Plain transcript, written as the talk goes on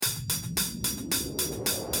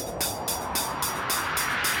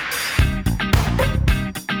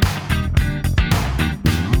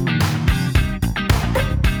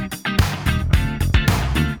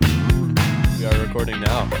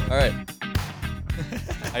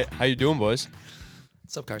How you doing, boys?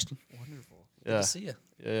 What's up, Karsten? Wonderful. Good to see you.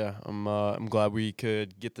 Yeah. I'm glad we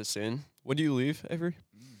could get this in. When do you leave, Avery?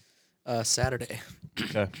 Saturday.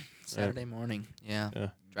 Okay. Saturday morning. Yeah. Yeah.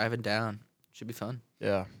 Driving down. Should be fun.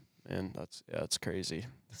 Yeah. Man, that's crazy.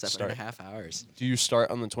 7.5 hours. Do you start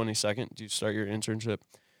on the 22nd? Do you start your internship?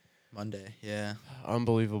 Monday. Yeah.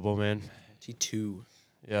 Unbelievable, man. 22.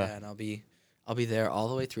 Yeah. And I'll be there all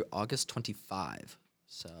the way through August 25.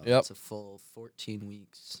 So Yep. it's a full 14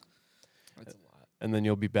 weeks. That's a lot. And then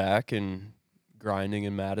you'll be back and grinding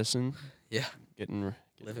in Madison, Yeah. getting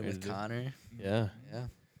Living ready with to do- Connor. Yeah. Yeah.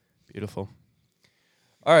 Beautiful.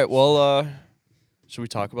 All right. Well, should we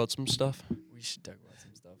talk about some stuff? We should talk about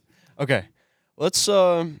some stuff. Okay. Let's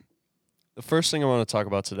the first thing I want to talk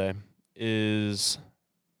about today is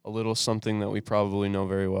a little something that we probably know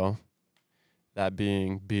very well. That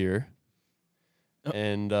being beer. Oh.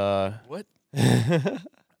 And What?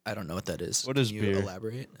 I don't know what that is. What Can is you beer?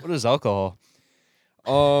 elaborate? what is alcohol?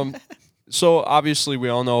 So obviously we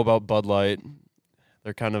all know about Bud Light.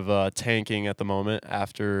 They're kind of tanking at the moment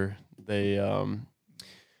after they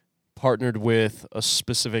partnered with a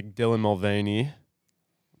specific Dylan Mulvaney,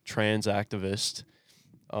 trans activist.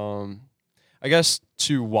 I guess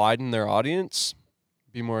to widen their audience,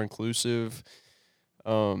 be more inclusive.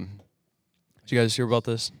 Did you guys hear about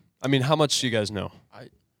this? I mean, how much do you guys know?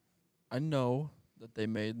 I know that they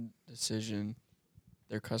made the decision.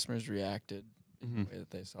 Their customers reacted in Mhm. the way that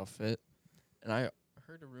they saw fit. And I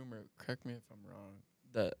heard a rumor, correct me if I'm wrong,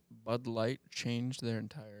 that Bud Light changed their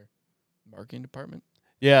entire marketing department.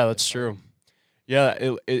 Yeah, that's true. Yeah,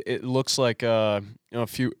 it looks like a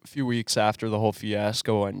few weeks after the whole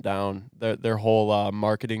fiasco went down, their whole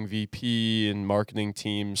marketing VP and marketing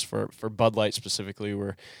teams for Bud Light specifically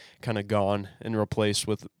were kind of gone and replaced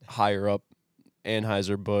with higher up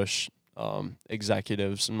Anheuser-Busch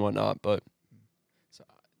executives and whatnot. But So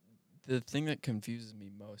the thing that confuses me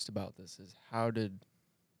most about this is how did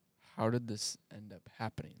this end up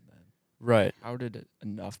happening then? right, How did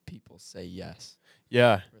enough people say yes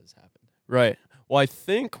yeah, for this happened? right. Well, I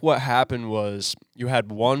think what happened was you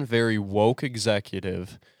had one very woke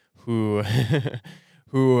executive who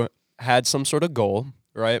who had some sort of goal,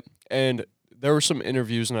 right? And there were some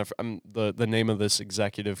interviews, and the name of this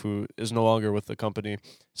executive who is no longer with the company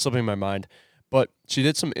slipping my mind, but she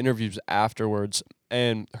did some interviews afterwards,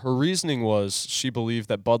 and her reasoning was she believed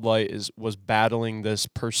that Bud Light was battling this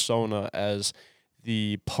persona as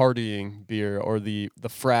the partying beer or the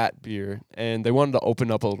frat beer, and they wanted to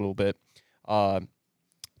open up a little bit.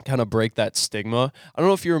 Kind of break that stigma. I don't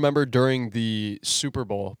know if you remember during the Super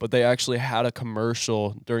Bowl, but they actually had a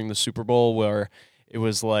commercial during the Super Bowl where it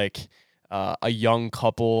was like a young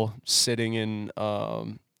couple sitting in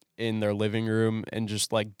their living room and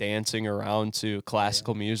just like dancing around to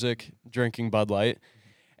classical music, drinking Bud Light.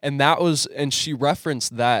 And she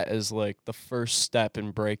referenced that as like the first step in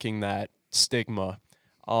breaking that stigma.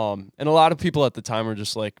 And a lot of people at the time were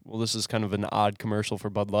just like, well, this is kind of an odd commercial for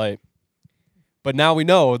Bud Light. But now we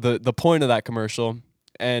know the point of that commercial,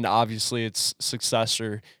 and obviously its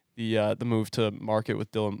successor, the move to market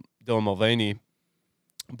with Dylan Mulvaney.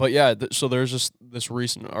 But yeah, so there's just this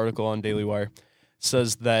recent article on Daily Wire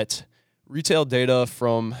says that retail data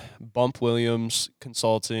from Bump Williams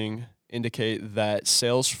Consulting indicate that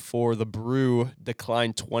sales for the brew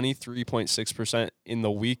declined 23.6% in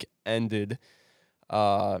the week ended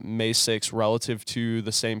May 6th relative to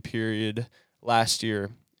the same period last year.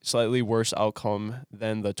 Slightly worse outcome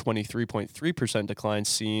than the 23.3% decline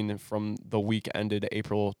seen from the week ended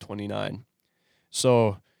April 29.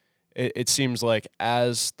 So it seems like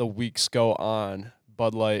as the weeks go on,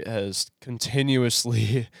 Bud Light has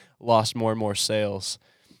continuously lost more and more sales,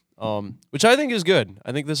 which I think is good.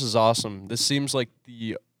 I think this is awesome. This seems like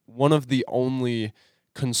one of the only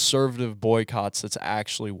conservative boycotts that's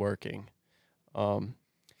actually working. Don't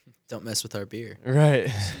mess with our beer. Right.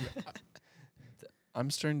 I'm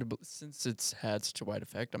starting to, since it's had such a wide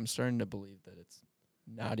effect, I'm starting to believe that it's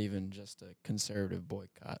not even just a conservative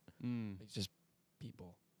boycott. It's just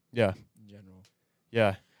people Yeah. in general.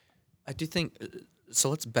 Yeah. I do think so.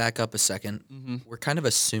 Let's back up a second. Mm-hmm. We're kind of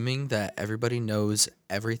assuming that everybody knows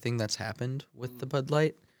everything that's happened with the Bud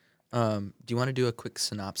Light. Do you want to do a quick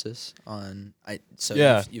synopsis on?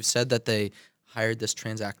 Yeah. You've said that they hired this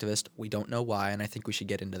trans activist. We don't know why, and I think we should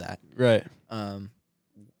get into that. Right.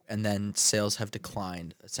 And then sales have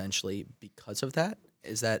declined essentially because of that.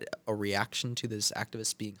 Is that a reaction to this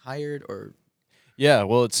activist being hired, or? Yeah,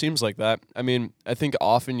 well, it seems like that. I mean, I think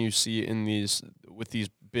often you see with these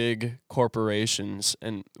big corporations,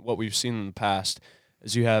 and what we've seen in the past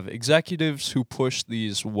is you have executives who push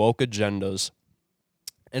these woke agendas,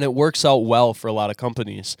 and it works out well for a lot of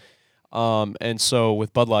companies. And so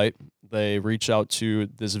with Bud Light, they reach out to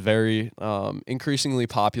this very increasingly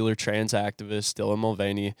popular trans activist, Dylan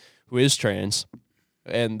Mulvaney, who is trans,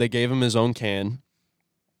 and they gave him his own can.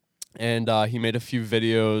 And he made a few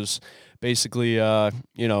videos. Basically,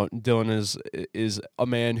 Dylan is a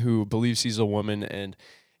man who believes he's a woman and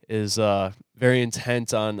is very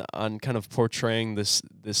intent on kind of portraying this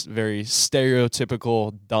very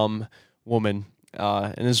stereotypical dumb woman,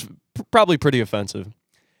 and is probably pretty offensive.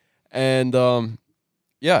 And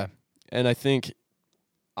yeah, and I think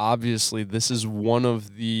obviously this is one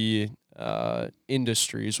of the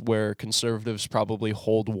industries where conservatives probably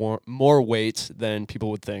hold more weight than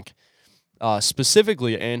people would think.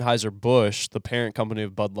 Specifically, Anheuser-Busch, the parent company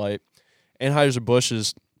of Bud Light.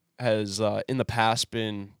 Anheuser-Busch has in the past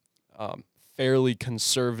been fairly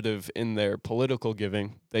conservative in their political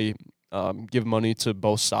giving. They give money to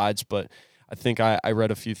both sides, but I think I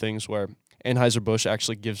read a few things where Anheuser-Busch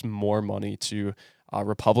actually gives more money to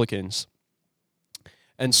Republicans.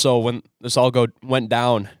 And so when this all went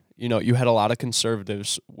down, you had a lot of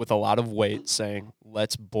conservatives with a lot of weight saying,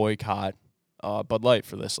 "Let's boycott Bud Light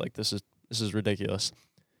for this. Like this is ridiculous."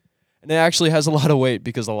 And it actually has a lot of weight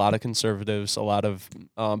because a lot of conservatives, a lot of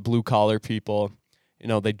blue collar people,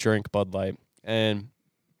 they drink Bud Light, and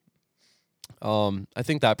I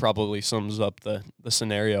think that probably sums up the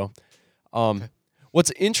scenario. Okay.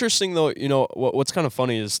 What's interesting though, what's kind of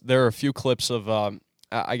funny is there are a few clips of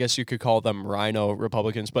I guess you could call them rhino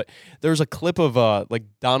Republicans, but there's a clip of like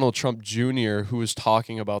Donald Trump Jr. who was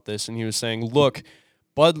talking about this, and he was saying, "Look,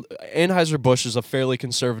 Anheuser-Busch is a fairly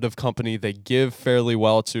conservative company. They give fairly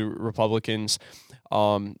well to Republicans.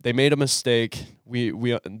 They made a mistake.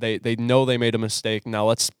 They know they made a mistake. Now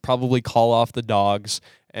let's probably call off the dogs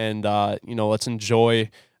and let's enjoy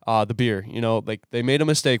the beer. Like they made a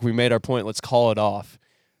mistake. We made our point. Let's call it off."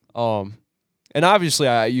 And obviously,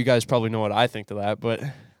 you guys probably know what I think to that. But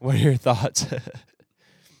what are your thoughts?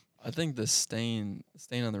 I think the stain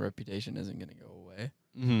on the reputation isn't going to go away,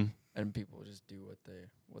 Mm-hmm. and people will just do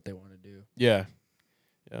what they want to do. Yeah.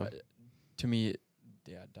 But to me,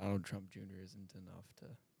 Donald Trump Jr. isn't enough to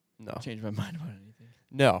No. change my mind about anything.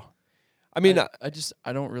 No. I mean,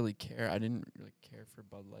 I don't really care. I didn't really care for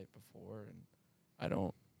Bud Light before, and I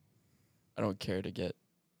don't care to get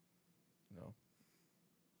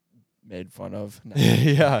made fun of now.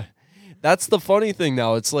 yeah. That's the funny thing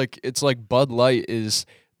now. It's like Bud Light is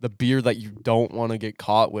the beer that you don't want to get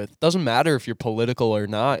caught with. Doesn't matter if you're political or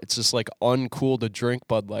not. It's just like uncool to drink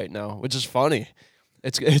Bud Light now, which is funny.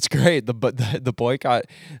 It's great. The boycott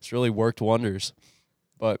has really worked wonders.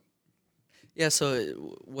 But Yeah,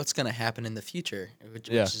 so what's going to happen in the future, which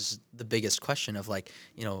is the biggest question of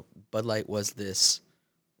Bud Light was this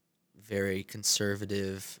very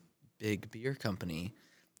conservative big beer company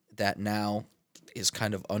that now is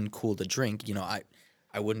kind of uncool to drink.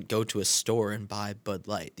 I wouldn't go to a store and buy Bud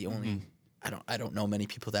Light. The only I don't know many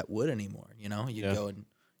people that would anymore. You'd go and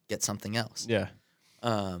get something else. yeah.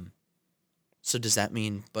 So does that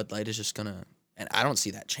mean Bud Light is just gonna? And I don't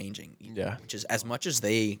see that changing. Yeah. Which is as much as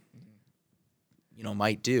they,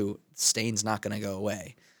 might do. Stain's not gonna go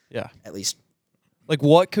away. Yeah. At least. Like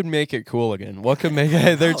what could make it cool again? What could make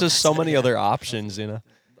it? There's just so many yeah. other options,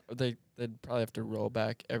 They'd probably have to roll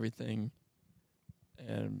back everything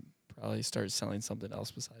and probably start selling something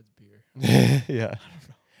else besides beer. Yeah.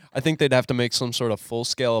 I think they'd have to make some sort of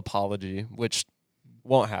full-scale apology, which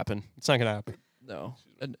won't happen. It's not going to happen. No.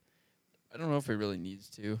 And I don't know if it really needs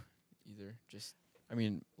to either. Just,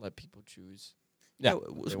 let people choose. Yeah.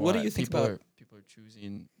 What do you think about? People are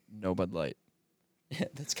choosing no Bud Light.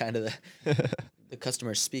 That's kind of the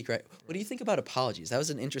customer speak, right? What do you think about apologies? That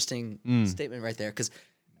was an interesting statement right there, because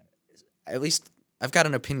at least I've got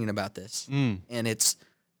an opinion about this, and it's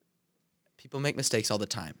people make mistakes all the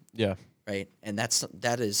time. Yeah. Right, and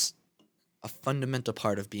that is a fundamental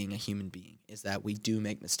part of being a human being, is that we do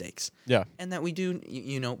make mistakes. Yeah. And that we do,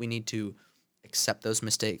 we need to accept those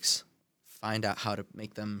mistakes, find out how to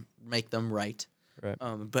make them right. Right.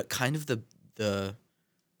 But kind of the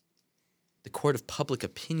court of public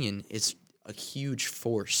opinion is a huge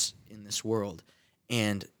force in this world,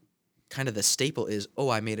 and kind of the staple is,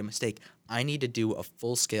 I made a mistake. I need to do a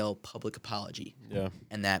full-scale public apology. Yeah.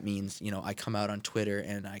 And that means, I come out on Twitter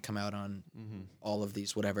and I come out on all of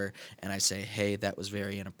these whatever, and I say, hey, that was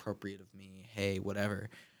very inappropriate of me. Hey, whatever.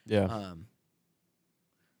 Yeah.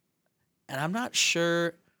 And I'm not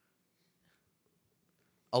sure.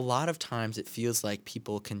 A lot of times it feels like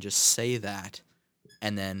people can just say that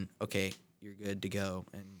and then, okay, you're good to go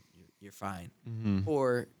and you're fine. Mm-hmm.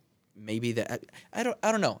 Or maybe that I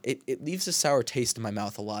don't know. It leaves a sour taste in my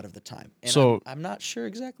mouth a lot of the time, and So I'm not sure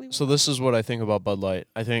exactly why. So this is what I think about Bud Light.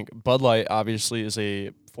 I think Bud Light obviously is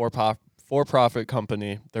a for-profit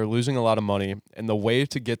company. They're losing a lot of money, and the way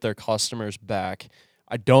to get their customers back,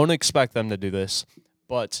 I don't expect them to do this,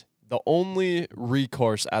 but the only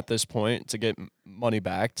recourse at this point to get money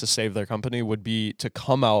back to save their company would be to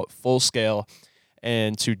come out full scale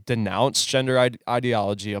and to denounce gender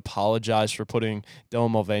ideology, apologize for putting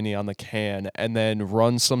Dylan Mulvaney on the can, and then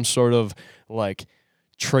run some sort of like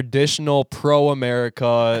traditional pro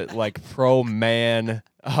America, like pro man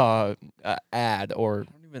ad. Or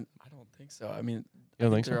I don't think so. I mean, you I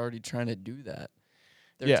don't think think they're so? already trying to do that.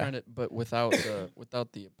 They're Yeah. trying to, but without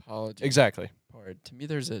the apology Exactly. part. To me,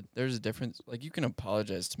 there's a difference. Like, you can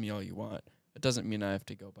apologize to me all you want. It doesn't mean I have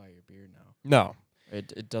to go buy your beer now. No.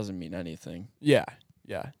 It doesn't mean anything. Yeah.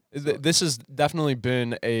 So- This has definitely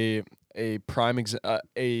been a prime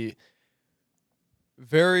a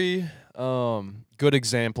very good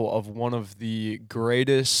example of one of the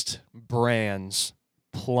greatest brands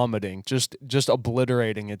plummeting, just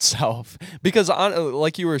obliterating itself. Because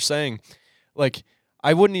like you were saying, like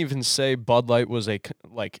I wouldn't even say Bud Light was a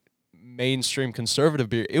like mainstream conservative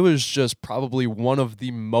beer. It was just probably one of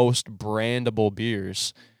the most brandable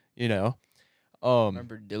beers, you know.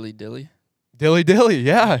 Remember Dilly Dilly? Dilly Dilly,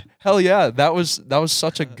 yeah. Hell yeah. That was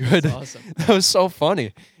such a That's good awesome. that was so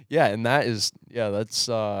funny. Yeah, and that's yeah. It's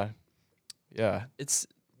the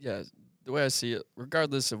way I see it,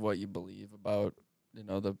 regardless of what you believe about,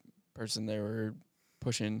 the person they were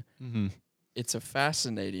pushing, Mm-hmm. it's a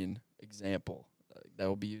fascinating example that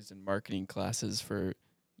will be used in marketing classes for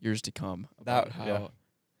years to come about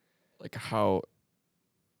how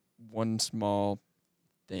one small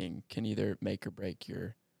thing can either make or break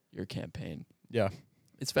your campaign. Yeah.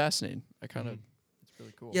 It's fascinating. It's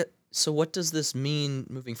really cool. Yeah. So what does this mean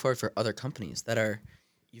moving forward for other companies that are?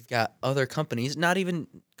 You've got other companies, not even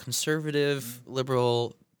conservative,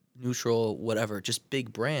 liberal, neutral, whatever, just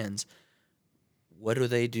big brands. What do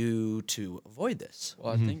they do to avoid this?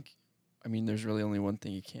 Well, Mhm. I mean, there's really only one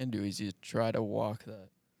thing you can do is you try to walk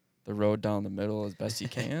the road down the middle as best you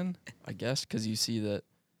can, I guess, because you see that,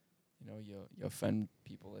 you offend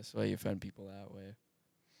people this way, you offend people that way.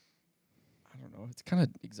 I don't know. It's kind of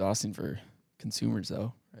exhausting for consumers,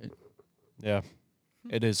 though, right? Yeah.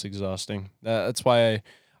 It is exhausting. That's why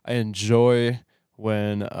I enjoy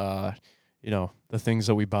when the things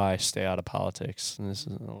that we buy stay out of politics, and this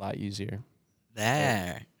is a lot easier.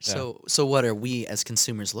 There. Yeah. So what are we as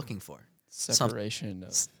consumers looking for? Separation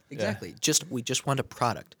of Exactly. We just want a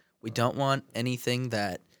product. We don't want anything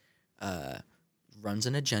that runs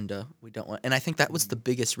an agenda. We don't want, and I think that was the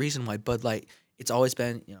biggest reason why Bud Light. It's always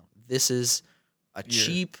been, this is a Beer.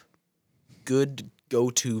 cheap, good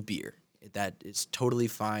go-to beer that is totally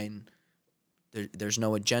fine. There's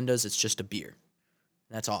no agendas. It's just a beer.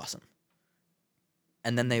 That's awesome.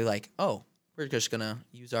 And then they like, oh, we're just gonna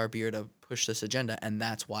use our beer to push this agenda, and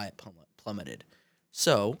that's why it plummeted.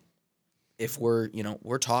 So, if we're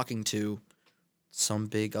talking to some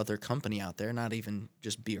big other company out there, not even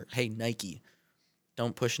just beer. Hey, Nike,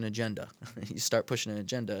 don't push an agenda. You start pushing an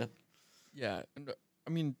agenda. Yeah, and I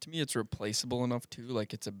mean, to me, it's replaceable enough too.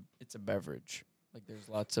 Like, it's a beverage. Like, there's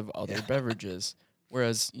lots of other beverages.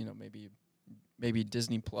 Whereas, maybe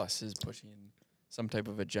Disney Plus is pushing some type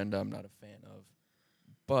of agenda I'm not a fan of,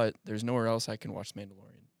 but there's nowhere else I can watch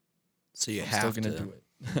Mandalorian. So you I'm have still gonna to do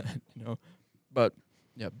it. But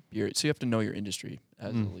yeah, beer. So you have to know your industry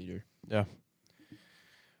as a leader. Yeah.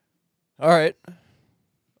 All right.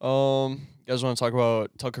 You guys want to talk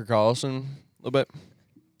about Tucker Carlson a little bit?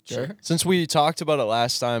 Sure. Since we talked about it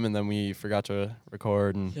last time and then we forgot to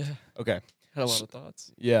record and Yeah, okay. had a lot of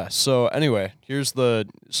thoughts. Yeah. So anyway,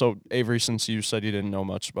 so Avery, since you said you didn't know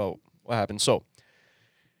much about what happened. So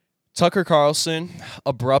Tucker Carlson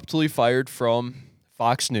abruptly fired from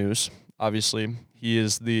Fox News. Obviously, he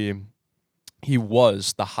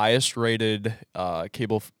was the highest rated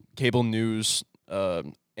cable news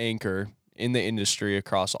anchor in the industry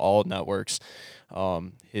across all networks.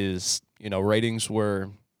 His ratings were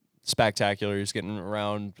spectacular. He's getting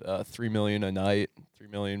around 3 million a night, 3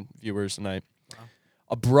 million viewers a night. Wow.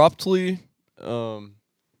 Abruptly, You're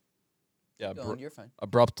fine.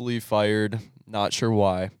 abruptly fired. Not sure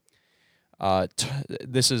why.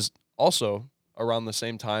 This is also around the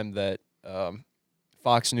same time that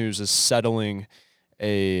Fox News is settling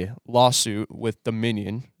a lawsuit with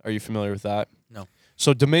Dominion. Are you familiar with that? No.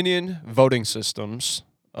 So Dominion voting systems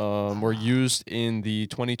were used in the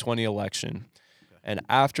 2020 election. And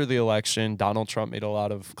after the election, Donald Trump made a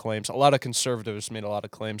lot of claims. A lot of conservatives made a lot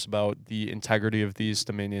of claims about the integrity of these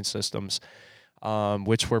Dominion systems.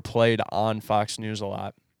 which were played on Fox News a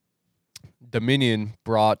lot. Dominion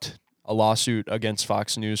brought a lawsuit against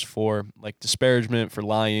Fox News for like disparagement, for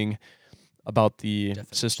lying about the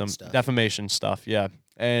system, defamation stuff. Yeah,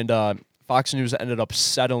 and Fox News ended up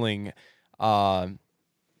settling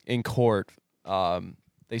in court.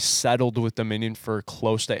 They settled with Dominion for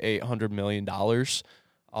close to $800 million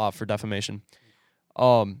for defamation.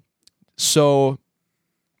 So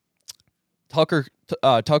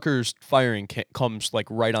Tucker's firing comes like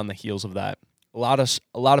right on the heels of that. A lot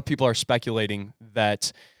of people are speculating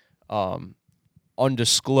that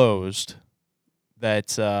undisclosed that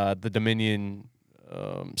the Dominion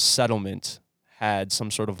settlement had some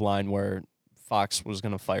sort of line where Fox was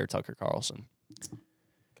going to fire Tucker Carlson.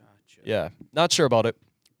 Gotcha. Yeah, not sure about it.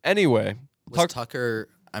 Anyway, was Tucker,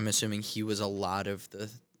 I'm assuming he was a lot of the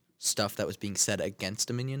stuff that was being said against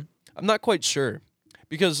Dominion? I'm not quite sure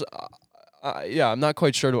because, I'm not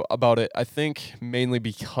quite sure about it. I think mainly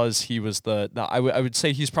because he was I would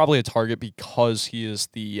say he's probably a target because he is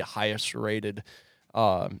the highest rated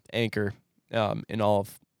anchor in all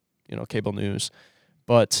of cable news.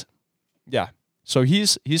 But yeah, so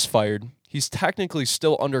he's fired. He's technically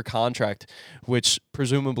still under contract, which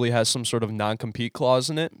presumably has some sort of non-compete clause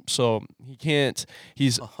in it. So he can't.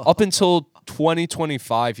 He's up until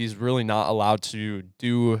 2025. He's really not allowed to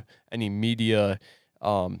do any media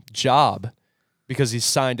job because he's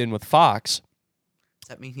signed in with Fox. Does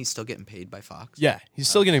that mean he's still getting paid by Fox? Yeah, he's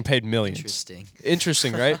still getting paid millions.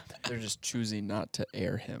 Interesting, right? They're just choosing not to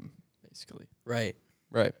air him, basically. Right.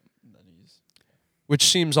 Which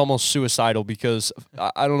seems almost suicidal because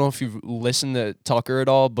I don't know if you've listened to Tucker at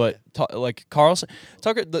all, but like Carlson,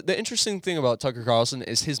 Tucker. The interesting thing about Tucker Carlson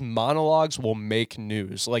is his monologues will make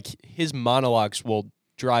news. Like his monologues will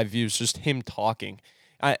drive views. Just him talking,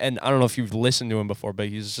 and I don't know if you've listened to him before, but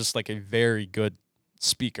he's just like a very good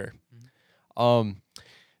speaker.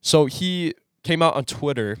 So he came out on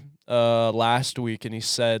Twitter last week and he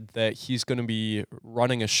said that he's going to be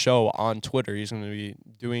running a show on Twitter. He's going to be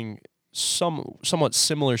doing somewhat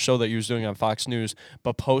similar show that he was doing on Fox News,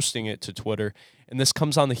 but posting it to Twitter. And this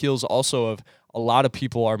comes on the heels also of a lot of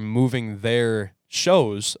people are moving their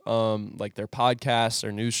shows, like their podcasts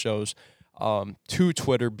or news shows, to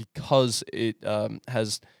Twitter because it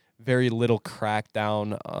has very little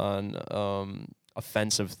crackdown on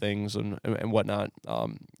offensive things and whatnot.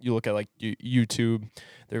 You look at like YouTube;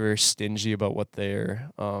 they're very stingy about what they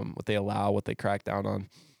allow, what they crack down on.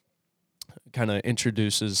 Kind of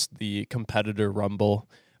introduces the competitor rumble,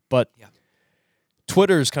 but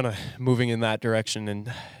Twitter is kind of moving in that direction.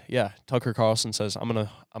 And yeah, Tucker Carlson says I'm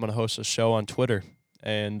gonna host a show on Twitter,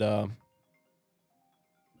 and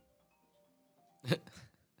it's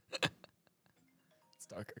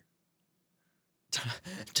Tucker.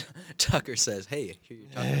 Tucker says, "Hey, who you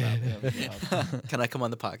talking about? Can I come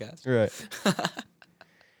on the podcast?" Right.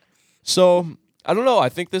 So I don't know. I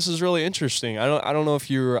think this is really interesting. I don't know if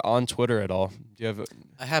you're on Twitter at all. Do you have?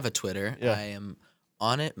 I have a Twitter. Yeah. I am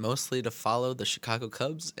on it mostly to follow the Chicago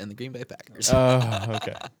Cubs and the Green Bay Packers. Oh,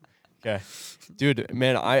 okay, dude,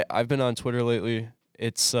 man, I've been on Twitter lately.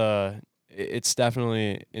 It's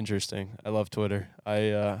definitely interesting. I love Twitter.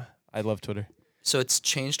 I love Twitter. So it's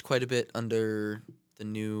changed quite a bit under the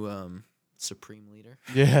new Supreme Leader.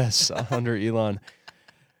 Yes, under Elon.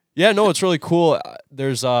 Yeah, no, it's really cool.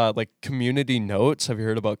 There's like community notes. Have you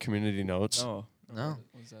heard about community notes? No. What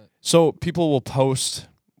is that? So people will post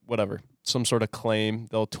whatever, some sort of claim.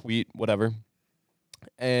 They'll tweet whatever.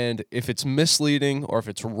 And if it's misleading or if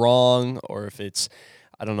it's wrong or if it's,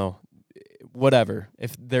 I don't know, whatever,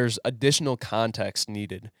 if there's additional context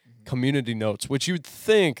needed, community notes, which you'd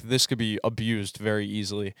think this could be abused very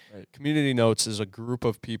easily. Right. Community notes is a group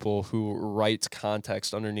of people who write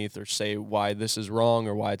context underneath or say why this is wrong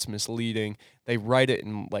or why it's misleading. They write it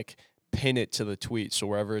and like pin it to the tweet. So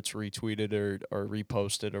wherever it's retweeted or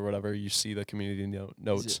reposted or whatever, you see the community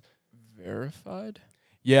notes. Is it verified?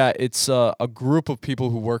 Yeah, it's a group of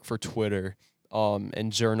people who work for Twitter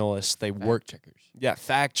and journalists. They work checkers. Yeah,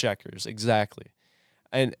 fact checkers, exactly.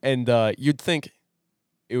 And you'd think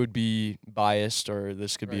it would be biased or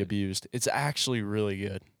this could be abused. It's actually really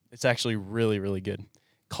good. It's actually really, really good.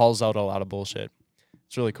 Calls out a lot of bullshit.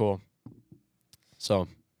 It's really cool. So,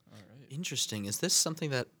 Interesting. Is this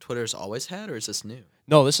something that Twitter's always had, or is this new?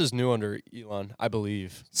 no, this is new under Elon, I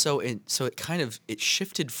believe. So it kind of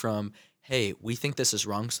shifted from, hey, we think this is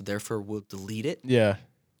wrong, so therefore we'll delete it, Yeah.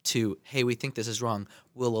 to, hey, we think this is wrong.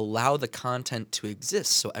 We'll allow the content to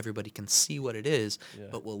exist so everybody can see what it is,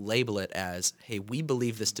 but we'll label it as, hey, we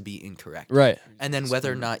believe this to be incorrect. Right. And then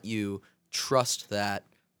whether or not you trust that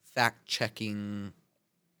fact-checking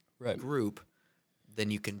group,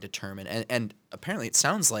 then you can determine. And apparently it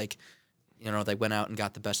sounds like, they went out and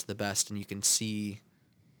got the best of the best, and you can see,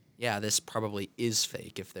 yeah, this probably is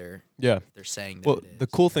fake if they're saying that Well, it is. the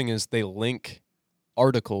cool thing is they link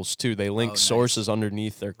articles too. They link nice. sources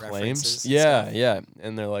underneath their claims. References and Yeah, stuff. yeah,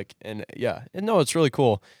 and they're like, and no, it's really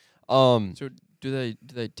cool. So do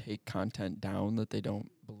they take content down that they don't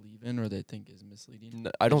believe in or they think is misleading?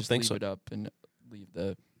 I They don't just think leave so. it up and leave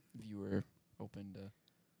the viewer open to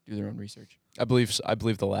do their own research. I believe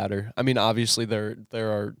the latter. I mean, obviously there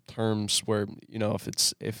are terms where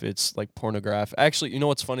if it's like pornographic. Actually, you know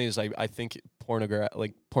what's funny is I think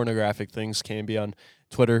pornographic things can be on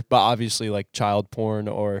Twitter, but obviously like child porn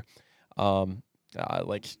or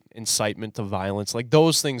like incitement to violence, like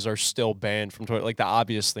those things are still banned from Twitter, like the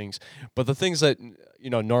obvious things. But the things that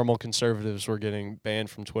normal conservatives were getting banned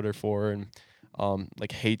from Twitter for, and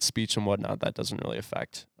like hate speech and whatnot, that doesn't really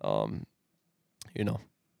affect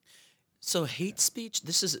So hate speech,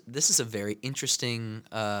 this is a very interesting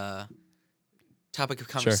topic of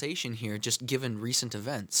conversation here, just given recent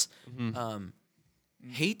events. Mhm.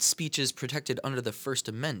 Hate speech is protected under the First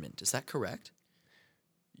Amendment. Is that correct?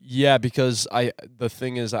 Yeah, because the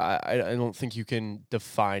thing is I don't think you can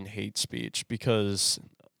define hate speech, because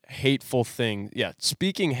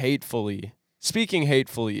speaking hatefully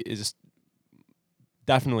is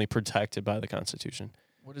definitely protected by the Constitution.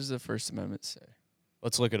 What does the First Amendment say?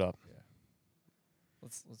 Let's look it up. Yeah.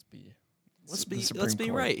 Let's be Let's Supreme be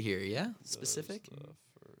Court. right here, yeah? Specific.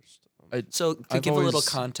 First So to I've give a little always-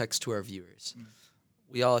 context to our viewers,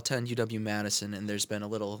 we all attend UW-Madison, and there's been a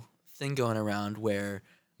little thing going around where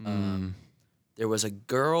there was a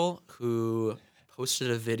girl who posted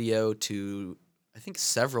a video to, I think,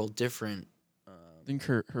 several different. I think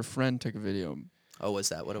her friend took a video, Oh, was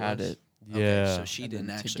that what it had was? it, Okay, so Yeah. she and didn't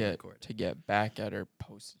then actually record. to get back at her,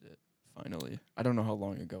 posted it finally. I don't know how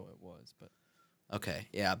long ago it was, but Okay,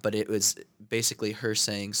 yeah, but it was basically her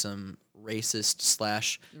saying some racist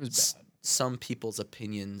slash it was bad. some people's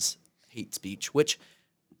opinions hate speech, which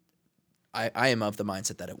I am of the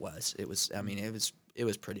mindset that it was. It was. I mean, it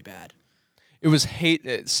was pretty bad. It was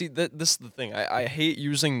hate. See, this is the thing. I hate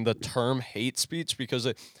using the term hate speech because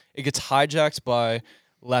it gets hijacked by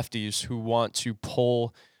lefties who want to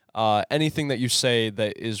pull anything that you say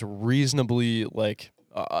that is reasonably like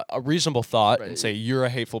a reasonable thought Right. and say you're a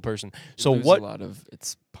hateful person. It So loses what? a lot of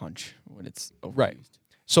its punch when it's overused. Right.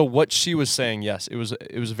 So what she was saying, yes, it was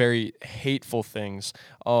very hateful things.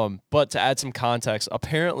 But to add some context,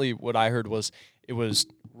 apparently what I heard was it was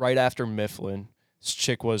right after Mifflin. This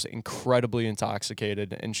chick was incredibly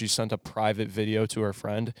intoxicated, and she sent a private video to her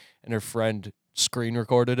friend, and her friend screen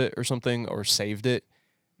recorded it or something, or saved it,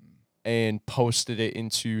 and posted it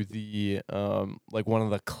into the like one of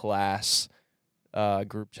the class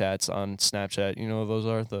group chats on Snapchat. You know what those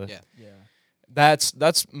are? Yeah. Yeah.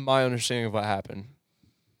 That's my understanding of what happened.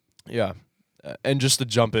 Yeah. And just to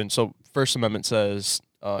jump in, so First Amendment says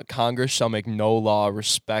Congress shall make no law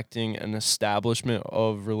respecting an establishment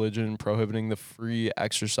of religion, prohibiting the free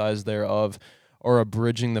exercise thereof, or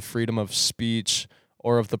abridging the freedom of speech,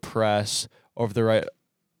 or of the press, or of the right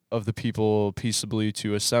of the people peaceably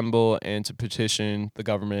to assemble and to petition the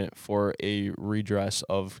government for a redress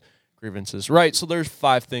of grievances. Right. So there's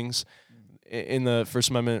 5 things in the First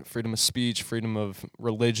Amendment: freedom of speech, freedom of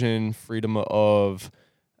religion, freedom of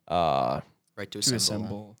Right to To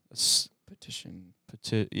assemble. petition.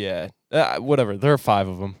 whatever. There are 5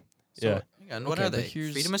 of them. Yeah. And what Okay, are but they?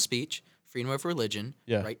 here's- Freedom of speech, freedom of religion,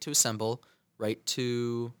 Yeah. right to assemble, right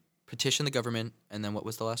to petition the government, and then what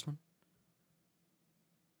was the last one?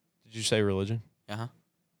 Did you say religion? Uh-huh.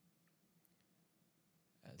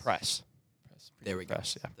 As Press. press There we go.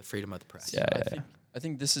 Press, yeah. The freedom of the press. Yeah, I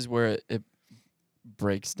think this is where it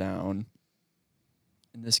breaks down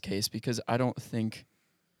in this case, because I don't think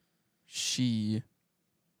she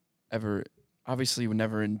ever obviously would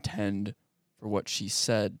never intend for what she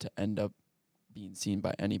said to end up being seen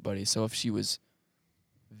by anybody. So if she was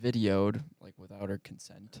videoed like without her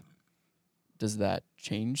consent, does that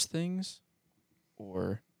change things?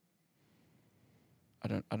 Or I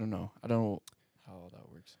don't know. I don't know how that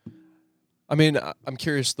works. I mean, I'm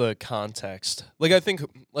curious the context. Like, I think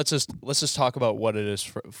let's just talk about what it is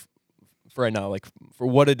for right now. Like, for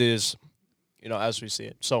what it is, as we see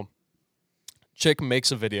it. So, chick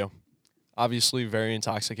makes a video, obviously very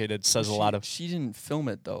intoxicated. Says a lot of. She didn't film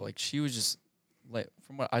it though. Like she was just like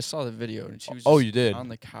from what I saw the video, and she was Oh, just you did? on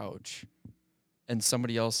the couch, and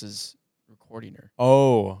somebody else is recording her,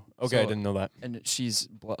 Oh, okay. I So- didn't know that. and she's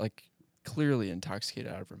like clearly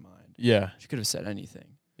intoxicated out of her mind. Yeah. She could have said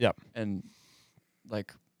anything. Yep. And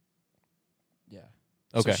like, yeah.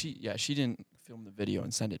 Okay. So she didn't film the video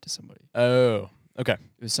and send it to somebody. Oh, Okay.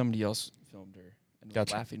 It was somebody else filmed her and was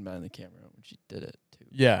Gotcha. laughing behind the camera when she did it too.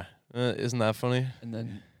 Yeah. Isn't that funny? And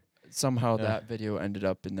then somehow Yeah. that video ended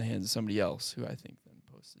up in the hands of somebody else who I think then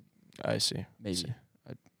posted. I see. Maybe. See.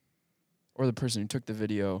 Or the person who took the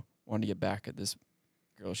video wanted to get back at this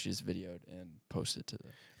girl she's videoed and posted to the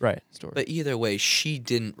Right. story. But either way, she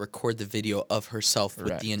didn't record the video of herself with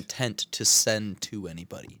Correct. the intent to send to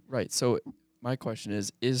anybody. Right. So my question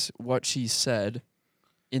is what she said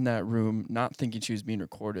in that room, not thinking she was being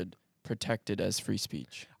recorded, protected as free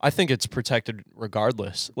speech? I think it's protected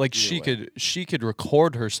regardless. Like Either she could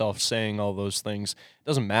record herself saying all those things. It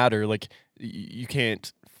doesn't matter. Like you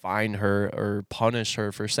can't fine her or punish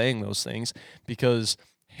her for saying those things because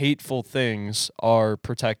hateful things are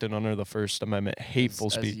protected under the First Amendment. Hateful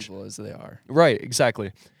as speech. evil as they are. Right,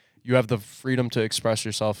 exactly. You have the freedom to express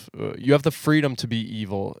yourself. You have the freedom to be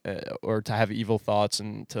evil or to have evil thoughts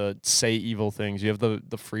and to say evil things. You have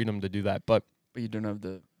the freedom to do that. But But you don't have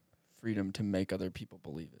the freedom to make other people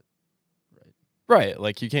believe it. Right. right,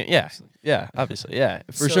 like you can't. Yeah, Obviously. yeah, obviously, yeah,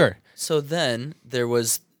 for So- sure. So then there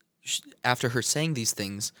was, after her saying these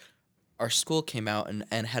things, our school came out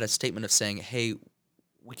and had a statement of saying, hey,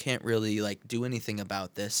 we can't really like do anything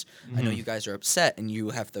about this. I know Mhm. you guys are upset and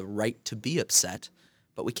you have the right to be upset,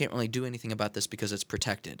 but we can't really do anything about this because it's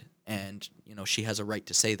protected. And, you know, she has a right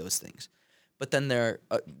to say those things. But then there,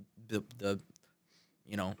 the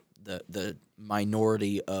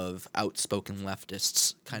minority of outspoken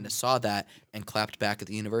leftists kind of saw that and clapped back at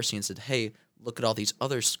the university and said, hey, look at all these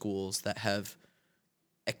other schools that have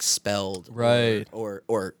expelled Right.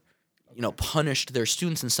 or punished their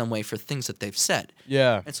students in some way for things that they've said.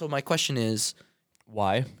 Yeah. And so my question is,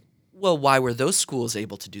 Why? well, why were those schools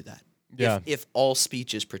able to do that? Yeah. If all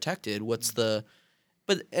speech is protected, what's the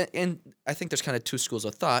but and I think there's kind of two schools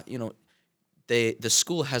of thought, you know, the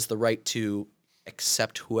school has the right to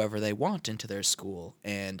accept whoever they want into their school,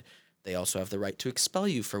 and they also have the right to expel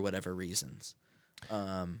you for whatever reasons.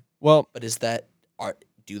 Well, But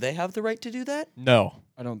do they have the right to do that? no.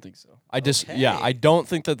 I don't think so. I just yeah, Okay. I don't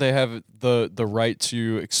think that they have the right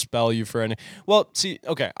to expel you for any. Well, see,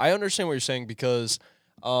 okay, I understand what you're saying because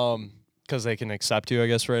they can accept you, I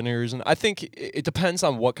guess, for any reason. I think it depends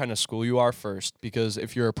on what kind of school you are first, because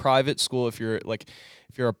if you're a private school, if you're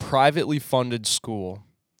a privately funded school,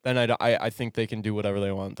 then I think they can do whatever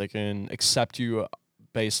they want. They can accept you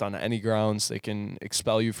based on any grounds. They can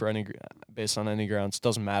expel you for based on any grounds.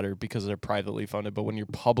 Doesn't matter because they're privately funded. But when you're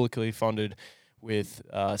publicly funded with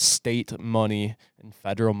state money and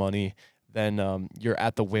federal money, then you're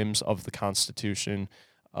at the whims of the Constitution.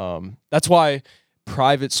 That's why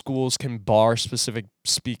private schools can bar specific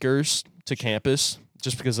speakers to campus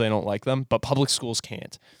just because they don't like them, but public schools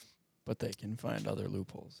can't. But they can find other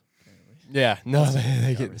loopholes, apparently. Yeah, no,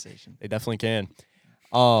 they Conversation. definitely can.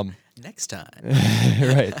 Next time.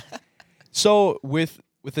 Right. So with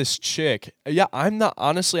this chick, yeah, I'm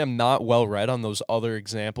not well read on those other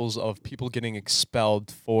examples of people getting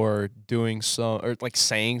expelled for doing or like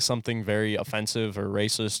saying something very offensive or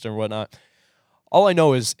racist or whatnot. All I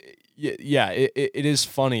know is, yeah, it is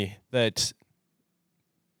funny that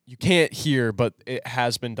you can't hear, but it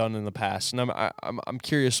has been done in the past, and I'm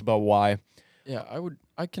curious about why. Yeah,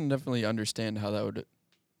 I can definitely understand how that would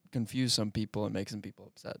confuse some people and make some people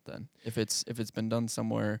upset then. If it's been done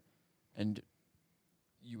somewhere and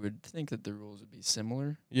you would think that the rules would be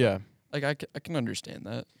similar. Yeah. Like I can understand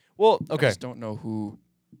that. Well, I okay. just don't know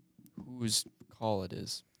whose call it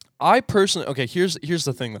is. I personally, okay, here's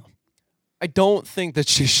the thing though. I don't think that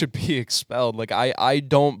she should be expelled. Like I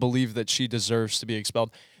don't believe that she deserves to be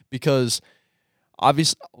expelled because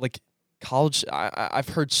obviously, like, college, I've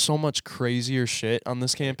heard so much crazier shit on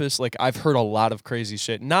this campus. Like, I've heard a lot of crazy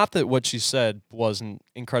shit. Not that what she said wasn't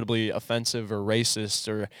incredibly offensive or racist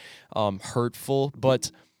or hurtful,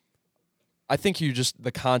 but I think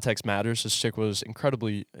the context matters. This chick was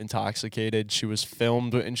incredibly intoxicated. She was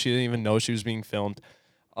filmed, and she didn't even know she was being filmed.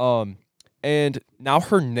 And now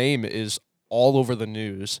her name is all over the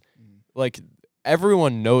news. Like,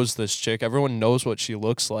 everyone knows this chick. Everyone knows what she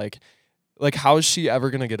looks like. Like, how is she ever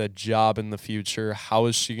going to get a job in the future? How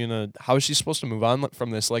is she supposed to move on from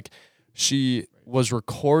this? Like, she was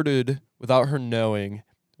recorded without her knowing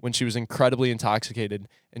when she was incredibly intoxicated,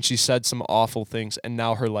 and she said some awful things, and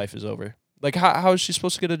now her life is over. Like, how is she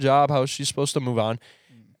supposed to get a job? How is she supposed to move on?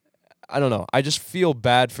 I don't know. I just feel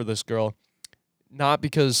bad for this girl. Not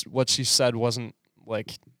because what she said wasn't,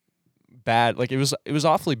 like, bad. Like, it was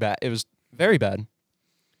awfully bad. It was very bad.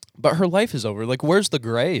 But her life is over. Like, where's the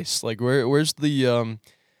grace? Like, where's the,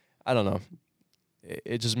 I don't know.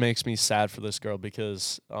 It just makes me sad for this girl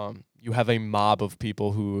because you have a mob of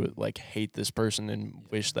people who, like, hate this person and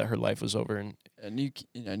wish that her life was over. And And you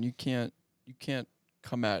can't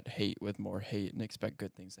come at hate with more hate and expect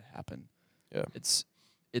good things to happen. Yeah.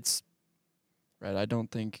 It's right. I don't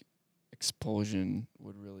think expulsion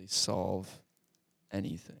would really solve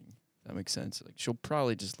anything. If that makes sense. Like she'll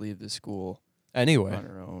probably just leave the school Anyway. on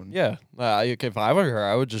her own. Yeah. If I were her,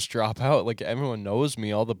 I would just drop out. Like, everyone knows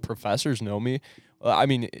me. All the professors know me. I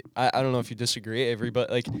mean, I don't know if you disagree, Avery, but,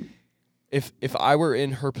 like, if I were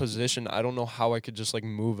in her position, I don't know how I could just, like,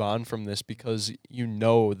 move on from this, because you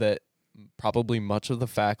know that probably much of the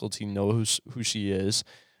faculty knows who she is,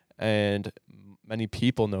 and many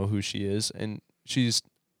people know who she is, and she's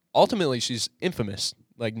infamous,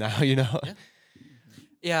 like, now, you know? Yeah.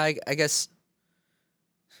 Yeah, I guess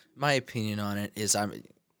my opinion on it is I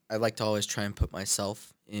like to always try and put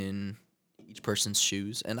myself in each person's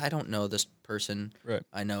shoes, and I don't know this person. Right.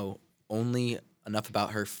 I know only enough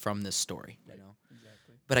about her from this story, you know.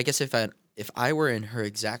 Exactly. But I guess if I were in her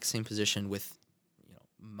exact same position with,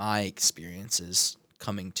 my experiences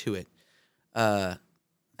coming to it, I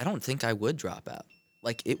don't think I would drop out.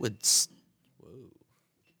 Like it would. Whoa,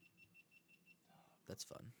 that's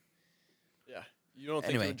fun. Yeah. You don't think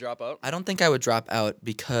Anyway, you would drop out? I don't think I would drop out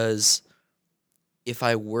because if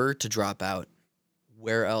I were to drop out,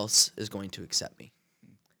 where else is going to accept me?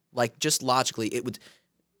 Like just logically, it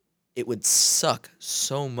would suck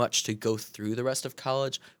so much to go through the rest of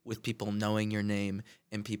college with people knowing your name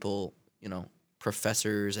and people,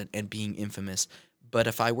 professors and being infamous. But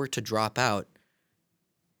if I were to drop out,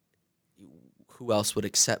 who else would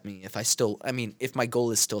accept me if my goal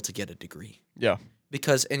is still to get a degree? Yeah.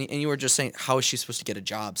 Because and you were just saying, how is she supposed to get a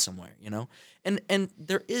job somewhere, and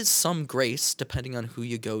there is some grace depending on who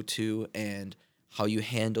you go to and how you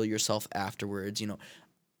handle yourself afterwards.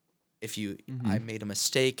 If I made a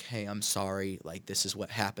mistake, hey, I'm sorry, like this is what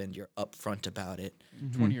happened, you're upfront about it.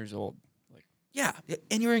 20 years old. Like Yeah,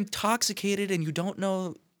 and you're intoxicated and you don't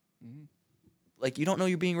know, like you don't know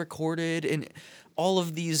you're being recorded and all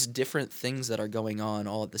of these different things that are going on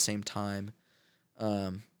all at the same time.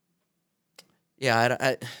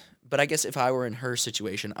 Yeah, but I guess if I were in her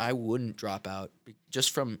situation, I wouldn't drop out just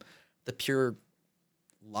from the pure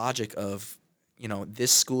logic of,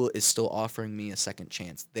 this school is still offering me a second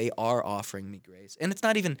chance. They are offering me grace. And it's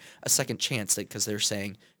not even a second chance because they're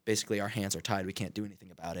saying basically our hands are tied. We can't do anything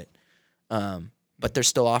about it. But they're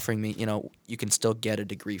still offering me, you can still get a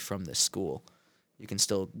degree from this school. You can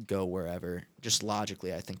still go wherever. Just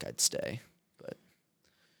logically, I think I'd stay. But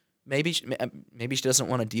maybe she doesn't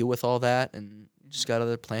want to deal with all that and just got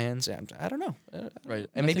other plans. And I don't know. Right.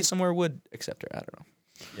 And maybe somewhere would accept her. I don't know.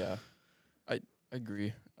 Yeah, I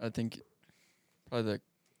agree. I think probably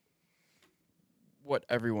what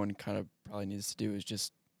everyone kind of probably needs to do is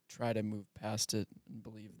just try to move past it and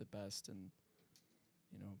believe the best, and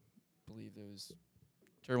believe it was a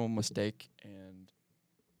terrible mistake, and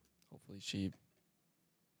hopefully she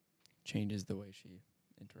changes the way she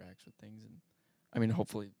interacts with things, and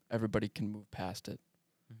hopefully everybody can move past it.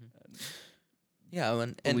 And Yeah,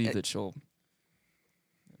 and believe that she'll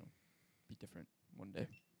be different one day.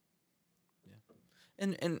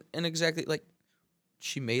 And exactly, like,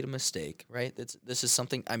 she made a mistake, right? This is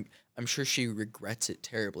something I'm sure she regrets it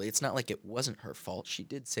terribly. It's not like it wasn't her fault. She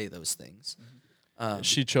did say those things.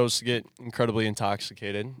 She chose to get incredibly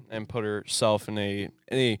intoxicated and put herself in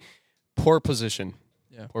a poor position.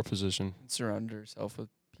 Yeah. Poor position. And surround herself with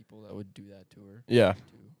people that would do that to her. Yeah.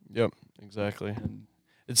 Too. Yep. Exactly. And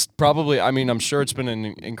It's probably, I'm sure it's been an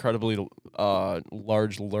incredibly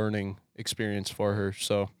large learning experience for her.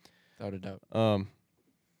 So, without a doubt.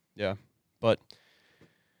 Yeah. But,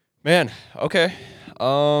 man, okay.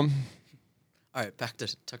 All right, back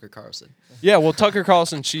to Tucker Carlson. Yeah, well, Tucker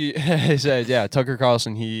Carlson, he said, Tucker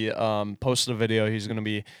Carlson, he posted a video. He's going to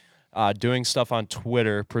be doing stuff on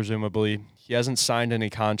Twitter, presumably. He hasn't signed any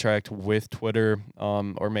contract with Twitter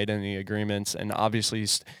or made any agreements, and obviously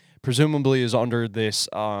he's presumably is under this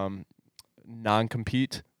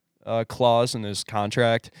non-compete clause in his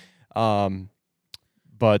contract.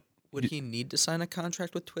 But would he need to sign a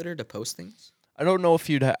contract with Twitter to post things? I don't know if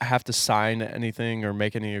you'd have to sign anything or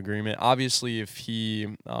make any agreement. Obviously, if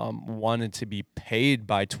he wanted to be paid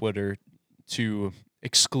by Twitter to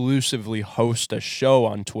exclusively host a show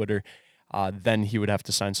on Twitter, then he would have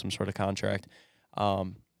to sign some sort of contract. I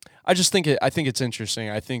think it's interesting.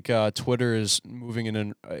 I think Twitter is moving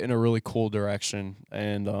in a really cool direction,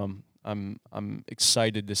 and I'm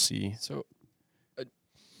excited to see. So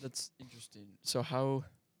that's interesting. So how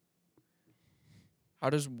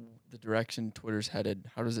does the direction Twitter's headed,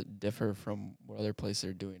 how does it differ from what other places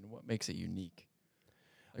are doing? What makes it unique?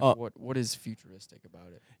 Like what is futuristic about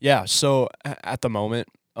it? Yeah, so at the moment,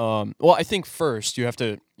 Well, I think first you have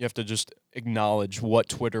to just acknowledge what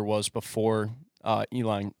Twitter was before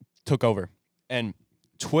Elon took over, and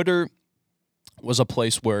Twitter was a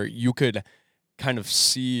place where you could kind of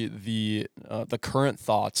see the current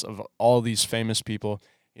thoughts of all these famous people.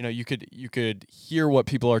 You know, you could hear what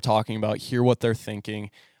people are talking about, hear what they're thinking,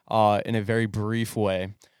 in a very brief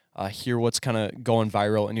way. Hear what's kind of going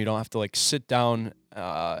viral, and you don't have to like sit down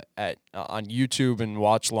at on YouTube and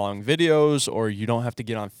watch long videos, or you don't have to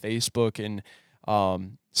get on Facebook and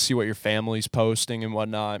see what your family's posting and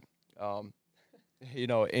whatnot. You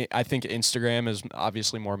know, I think Instagram is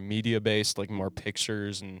obviously more media based, like more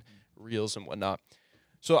pictures and reels and whatnot.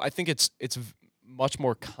 So I think much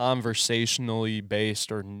more conversationally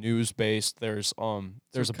based or news based. There's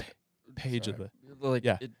a page of Sorry. the Like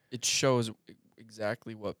yeah. it shows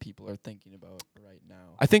exactly what people are thinking about right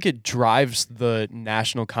now. I think it drives the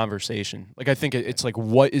national conversation. Like I think it's like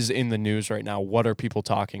what is in the news right now? What are people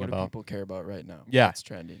talking What do about? people care about right now? Yeah. What's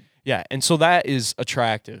trending? Yeah, and so that is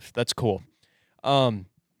attractive. That's cool.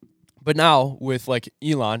 But now with like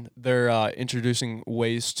Elon, they're introducing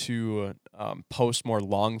ways to post more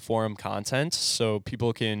long form content, so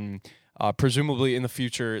people can presumably in the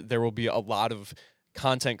future there will be a lot of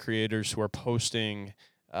content creators who are posting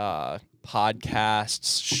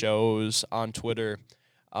podcasts, shows on Twitter.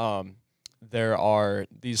 There are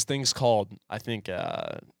these things called I think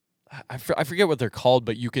I forget what they're called,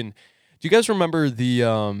 but you can. Do you guys remember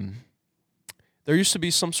there used to be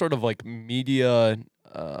some sort of like media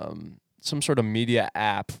some sort of media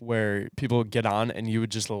app where people would get on and you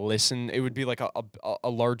would just listen. It would be like a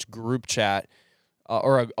large group chat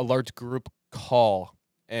or a large group call,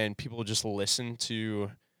 and people would just listen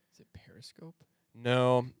to. Is it Periscope?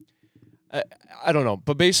 No, I, I don't know,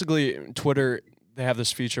 but basically Twitter, they have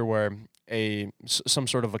this feature where some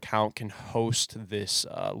sort of account can host this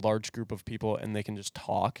large group of people, and they can just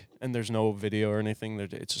talk, and there's no video or anything.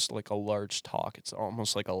 It's just like a large talk. It's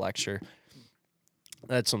almost like a lecture.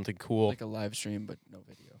 That's something cool. Like a live stream, but no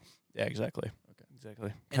video. Yeah, exactly. Okay.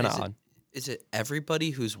 Exactly. And Kind of odd. is it everybody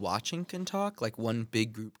who's watching can talk, like one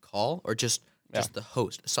big group call, or just the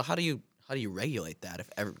host? So how do you regulate that if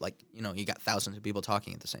you got thousands of people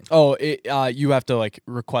talking at the same time? Oh, you have to like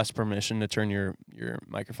request permission to turn your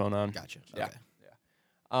microphone on. Gotcha. Yeah.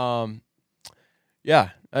 Okay. Yeah.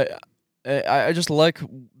 I just like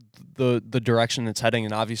the direction it's heading,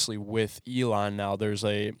 and obviously with Elon now, there's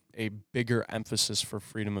a bigger emphasis for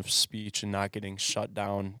freedom of speech and not getting shut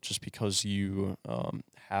down just because you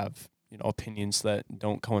have opinions that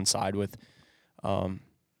don't coincide with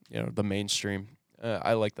the mainstream.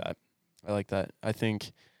 I like that. I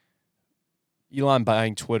think Elon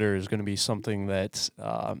buying Twitter is going to be something that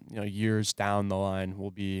years down the line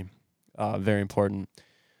will be very important.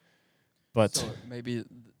 But so maybe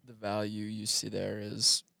the value you see there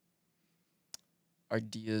is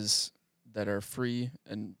ideas that are free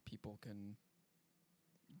and people can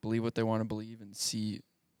believe what they want to believe and see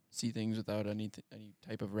things without any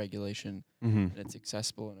type of regulation, and it's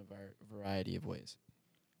accessible in a variety of ways.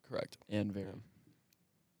 Correct. And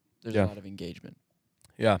there's Yeah. a lot of engagement.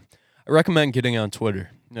 Yeah, I recommend getting on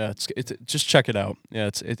Twitter. Yeah, it's just check it out. Yeah,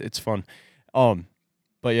 it's fun.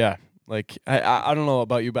 But yeah, like I don't know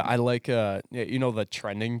about you, but I like the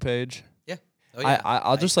trending page. Yeah. Oh yeah.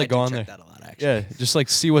 I'll just like I go do on check there. that a lot, actually. Yeah, just like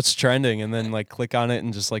see what's trending and then like click on it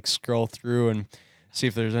and just like scroll through and see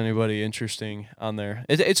if there's anybody interesting on there.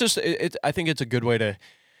 It's just I think it's a good way to.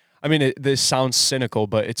 I mean, this sounds cynical,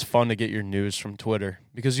 but it's fun to get your news from Twitter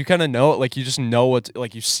because you kind of know, like you just know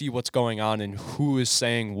you see what's going on and who is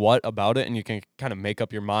saying what about it, and you can kind of make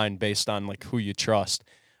up your mind based on like who you trust,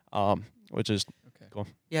 which is cool.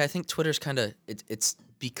 Yeah, I think Twitter's kind of it's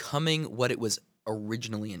becoming what it was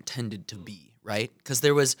originally intended to be, right?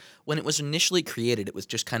 Because when it was initially created, it was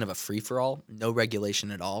just kind of a free for all, no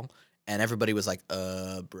regulation at all, and everybody was like,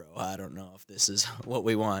 bro, I don't know if this is what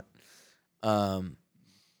we want."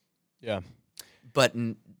 Yeah. But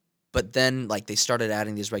then like they started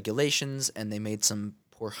adding these regulations, and they made some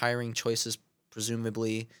poor hiring choices,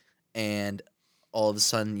 presumably, and all of a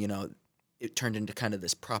sudden, it turned into kind of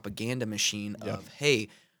this propaganda machine of, hey,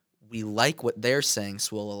 we like what they're saying,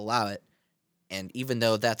 so we'll allow it. And even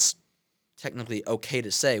though that's technically okay to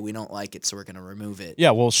say, we don't like it, so we're going to remove it. Yeah,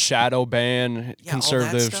 we'll shadow ban all that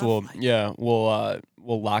conservatives. stuff, We'll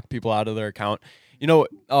lock people out of their account.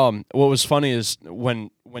 What was funny is when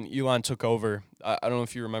Elon took over. I don't know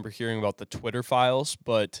if you remember hearing about the Twitter files,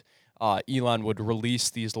 but Elon would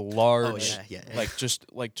release these large,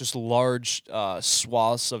 just large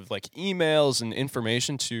swaths of like emails and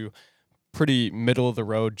information to pretty middle of the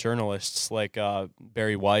road journalists like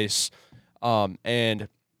Barry Weiss, and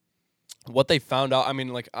what they found out, I mean,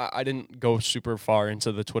 like, I didn't go super far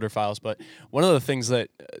into the Twitter files, but one of the things that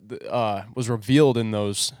was revealed in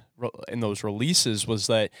those releases was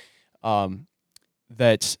that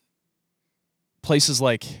that places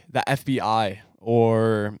like the FBI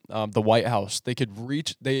or the White House, they could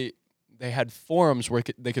reach they had forums where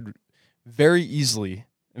they could very easily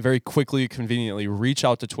and very quickly, conveniently reach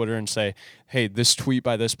out to Twitter and say, "Hey, this tweet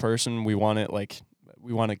by this person, we want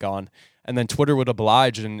it gone." And then Twitter would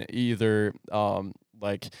oblige and either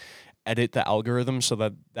like edit the algorithm so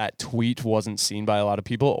that that tweet wasn't seen by a lot of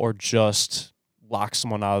people, or just lock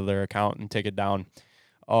someone out of their account and take it down.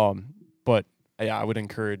 But yeah, I would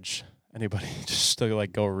encourage anybody just to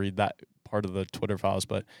like go read that part of the Twitter files.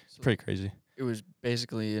 But it's So pretty crazy. it was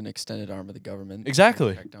basically an extended arm of the government.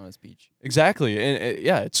 Exactly. Crack down on speech. Exactly, and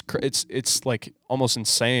yeah, it's like almost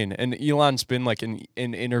insane. And Elon's been like in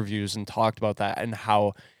interviews and talked about that and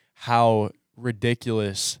how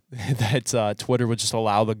ridiculous that Twitter would just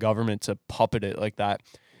allow the government to puppet it like that.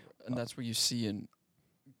 And that's what you see in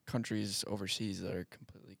countries overseas that are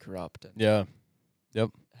completely corrupt and Yeah,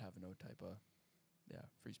 have no type of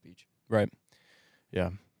free speech. right.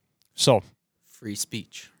 Yeah. So Free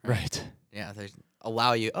speech. right. Yeah, they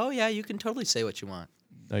allow you. Oh yeah, you can totally say what you want.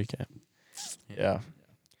 No, you can't. Yeah.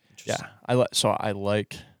 Interesting. Yeah. I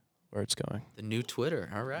like where it's going. The new Twitter.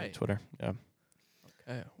 All right. Twitter. Yeah.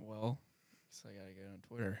 Okay, well, guess I gotta get on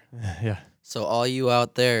Twitter. Yeah. So all you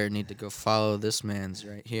out there need to go follow this man's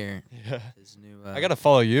right here. Yeah. His new. I gotta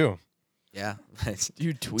follow you. Yeah. Do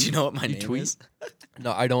you tweet? Do you know what my You name tweet? is?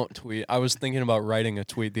 No, I don't tweet. I was thinking about writing a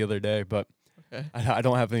tweet the other day, but Okay. I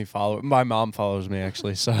don't have any followers. My mom follows me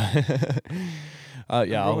actually, so yeah,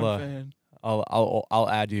 Number one fan. I'll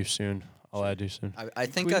add you soon. I'll add you soon. I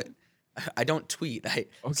think tweet? I don't tweet.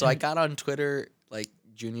 So I Okay. got on Twitter like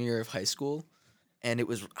junior year of high school, and it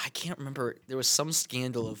was I can't remember. There was some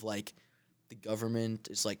scandal of like the government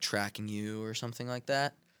is like tracking you or something like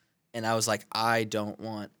that, and I was like, I don't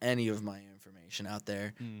want any of my information out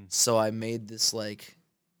there. So I made this like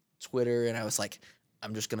Twitter, and I was like,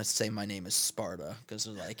 I'm just gonna say my name is Sparta because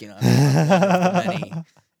like I'm one of the many.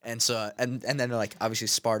 And so and then like obviously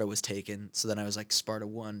Sparta was taken, so then I was like Sparta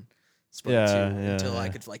 1, Sparta Yeah, 2 until I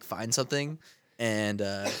yeah. could like find something, and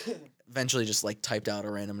eventually just like typed out a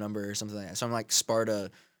random number or something like that. So I'm like Sparta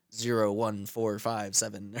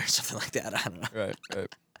 01457 or something like that. I don't know. Right.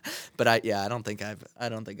 But I don't think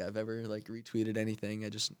I've ever like retweeted anything. I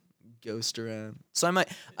just ghost around. So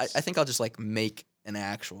I think I'll just like make an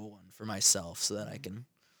actual one for myself so that I can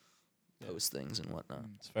post things and whatnot.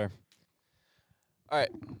 It's fair. All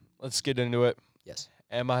right, let's get into it. Yes.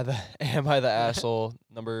 Am I the asshole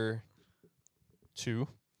number 2?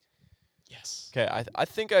 Yes. Okay, I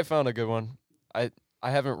think I found a good one. I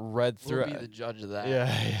haven't read through We'll be it. the judge of that. Yeah.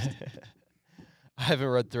 I haven't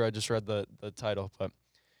read through. I just read the title, but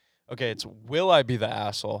okay, it's Will I Be the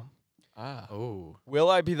Asshole? Ah. Oh. Will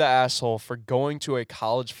I be the asshole for going to a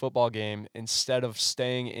college football game instead of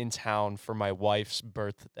staying in town for my wife's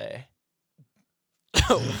birthday?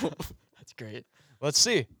 That's great. Let's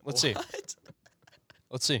see. Let's see. What?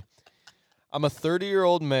 Let's see. I'm a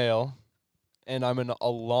 30-year-old male, and I'm an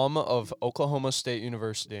alum of Oklahoma State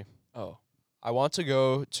University. Oh. I want to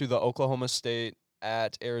go to the Oklahoma State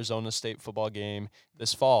at Arizona State football game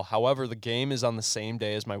this fall. However, the game is on the same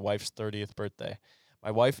day as my wife's 30th birthday.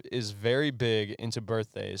 My wife is very big into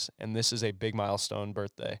birthdays, and this is a big milestone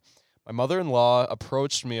birthday. My mother-in-law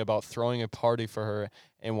approached me about throwing a party for her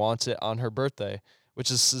and wants it on her birthday, which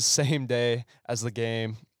is the same day as the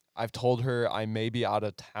game. I've told her I may be out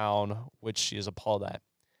of town, which she is appalled at.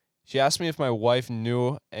 She asked me if my wife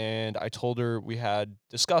knew, and I told her we had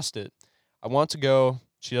discussed it. I want to go.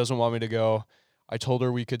 She doesn't want me to go. I told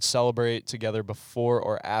her we could celebrate together before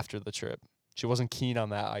or after the trip. She wasn't keen on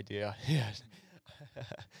that idea. Yeah.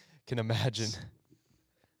 Can imagine.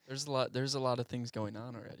 There's a lot of things going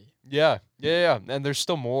on already. Yeah. And there's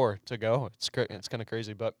still more to go. It's kind of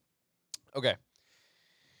crazy, but okay.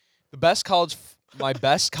 My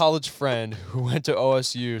best college friend who went to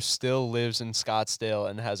OSU still lives in Scottsdale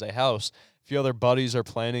and has a house. A few other buddies are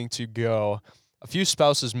planning to go. A few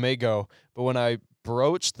spouses may go, but when I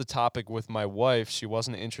broached the topic with my wife, she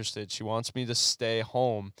wasn't interested. She wants me to stay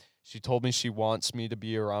home. She told me she wants me to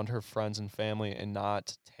be around her friends and family and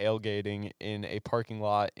not tailgating in a parking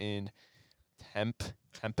lot in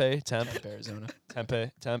Tempe, Arizona.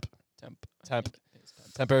 Tempe,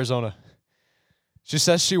 Arizona. She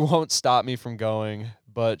says she won't stop me from going,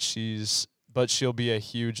 but she'll be a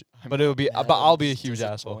huge, I'll be a huge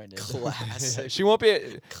asshole. Classic. Yeah, she won't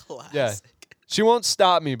be. Classic. She won't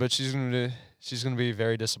stop me, but she's gonna be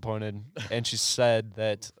very disappointed. And she said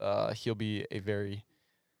that he'll be a very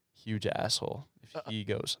huge asshole if Uh-uh. he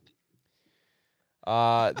goes.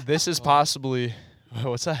 This is Oh. possibly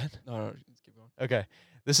what's that? No, let's keep going. Okay.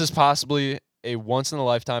 This is possibly a once in a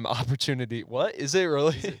lifetime opportunity. What? Is it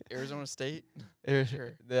really? Is it Arizona State?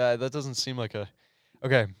 Sure. Yeah, that doesn't seem like a.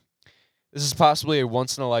 Okay. This is possibly a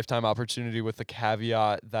once in a lifetime opportunity with the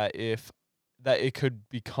caveat that it could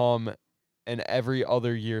become an every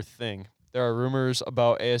other year thing. There are rumors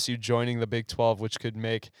about ASU joining the Big 12, which could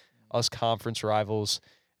make us conference rivals,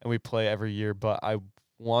 and we play every year. But I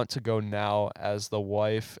want to go now, as the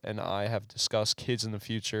wife and I have discussed kids in the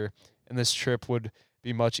future, and this trip would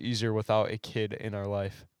be much easier without a kid in our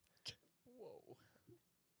life. Whoa.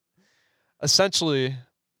 Essentially,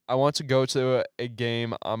 I want to go to a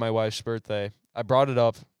game on my wife's birthday. I brought it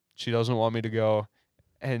up. She doesn't want me to go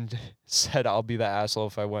and said I'll be the asshole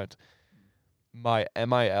if I went. My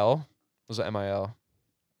MIL was it MIL?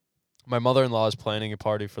 My mother-in-law is planning a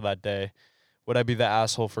party for that day. Would I be the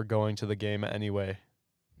asshole for going to the game anyway?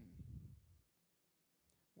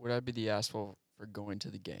 Would I be the asshole for going to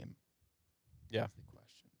the game? Yeah. That's the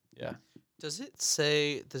question. Yeah. Does it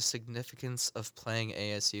say the significance of playing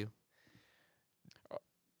ASU?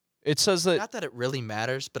 It says that. Not that it really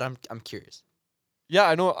matters, but I'm curious. Yeah,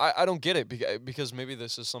 I know. I don't get it because maybe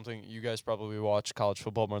this is something you guys probably watch college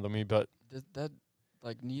football more than me, but That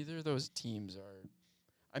like neither of those teams are.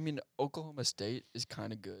 I mean, Oklahoma State is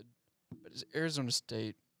kind of good, but Arizona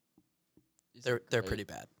State. They're great. pretty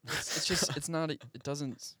bad. It's just it's not. It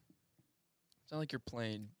doesn't. It's not like you're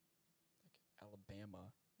playing like Alabama.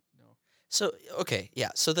 You know. So okay, yeah.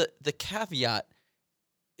 So the caveat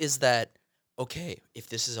is that okay, if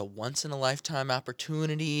this is a once in a lifetime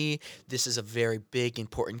opportunity, this is a very big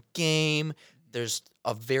important game. There's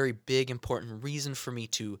a very big important reason for me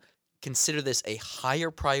to consider this a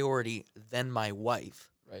higher priority than my wife,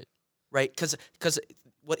 Right. right? Because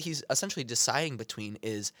what he's essentially deciding between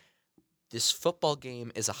is this football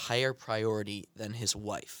game is a higher priority than his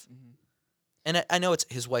wife. Mm-hmm. And I know it's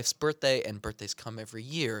his wife's birthday, and birthdays come every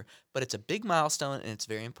year, but it's a big milestone, and it's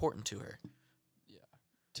very important to her. Yeah.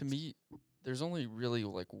 To me, there's only really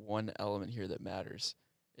like one element here that matters.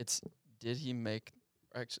 It's did he make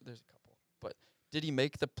actually there's a couple. But did he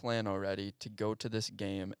make the plan already to go to this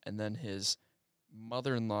game and then his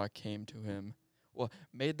mother-in-law came to him, well,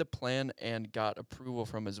 made the plan and got approval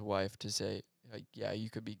from his wife to say like yeah, you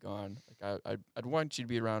could be gone. Like I'd want you to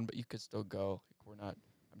be around, but you could still go. Like we're not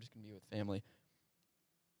I'm just going to be with family.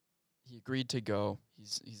 He agreed to go.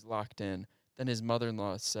 He's locked in. Then his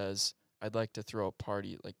mother-in-law says, I'd like to throw a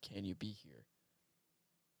party. Like, can you be here?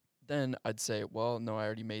 Then I'd say, well, no, I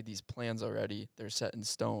already made these plans already. They're set in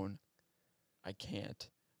stone. I can't.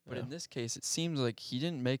 But Yeah. in this case, it seems like he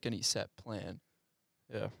didn't make any set plan.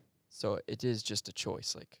 Yeah. So it is just a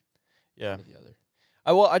choice, like Yeah. one or the other.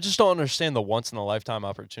 I just don't understand the once in a lifetime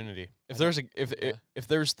opportunity. If there's if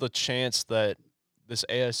there's the chance that this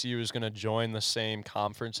ASU is going to join the same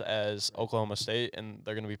conference as Oklahoma State and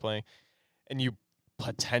they're going to be playing, and you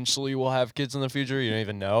potentially will have kids in the future, you don't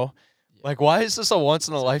even know. Yeah. Like, why is this a once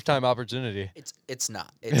in a lifetime opportunity? It's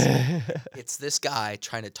not. It's this guy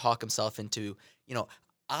trying to talk himself into,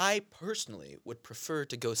 I personally would prefer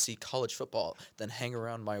to go see college football than hang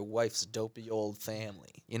around my wife's dopey old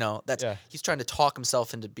family. That's Yeah. he's trying to talk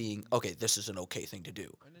himself into being, okay, this is an okay thing to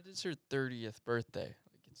do. And it is her 30th birthday.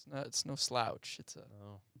 Like it's no slouch. It's a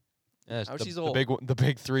Oh. Yeah, Now the, she's the old. big one, the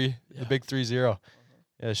big three, Yeah. the big 3-0.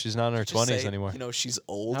 Yeah, she's not in her Did you just 20s say, anymore. She's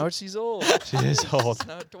old. now she's old. She is old. She's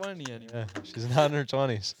not 20 anymore. Yeah, she's not in her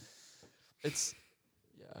 20s. It's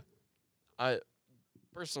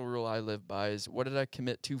personal rule I live by is what did I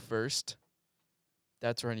commit to first?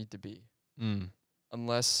 That's where I need to be. Mm.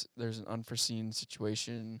 Unless there's an unforeseen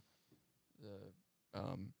situation,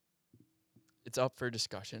 it's up for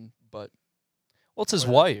discussion. But Well, it's his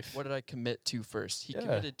what wife. What did I commit to first? He Yeah.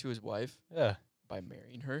 committed to his wife Yeah, by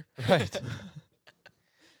marrying her. right.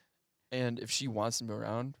 And if she wants him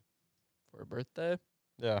around for her birthday,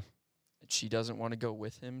 Yeah. and she doesn't want to go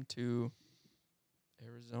with him to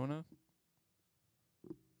Arizona,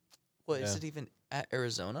 What is Yeah. it even at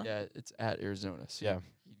Arizona? yeah, it's at Arizona. So Yeah.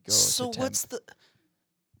 he'd go. So to what's Tempe.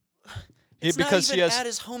 the? It's because not he even has at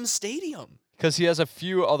his home stadium. because he has a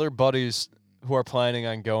few other buddies who are planning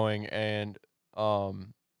on going, and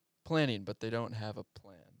planning, but they don't have a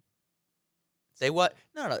plan. They what?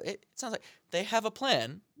 No. It sounds like they have a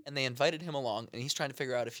plan, and they invited him along, and he's trying to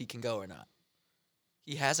figure out if he can go or not.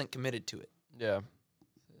 He hasn't committed to it. yeah,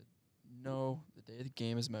 Said, no, the day of the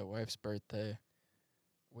game is my wife's birthday.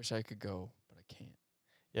 Wish I could go, but I can't.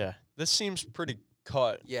 yeah. This seems pretty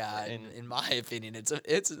cut. Yeah, and in my opinion, this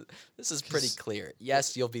is pretty 'Cause- clear.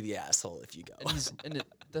 Yes, you'll be the asshole if you go. And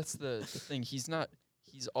that's the thing.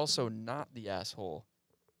 he's also not the asshole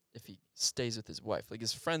if he stays with his wife. Like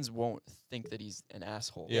his friends won't think that he's an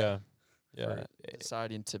asshole. Yeah. For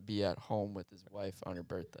deciding to be at home with his wife on her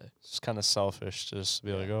birthday. It's kind of selfish just to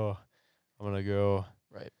be Yeah. like, oh, I'm going to go.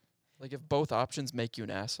 Right. Like if both options make you an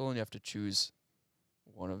asshole and you have to choose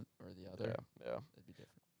one of or the other, Yeah. it'd be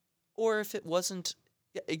different. Or if it wasn't,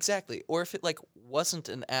 yeah, exactly. Or if it like wasn't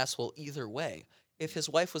an asshole either way. If his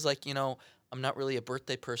wife was like, I'm not really a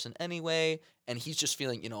birthday person anyway, and he's just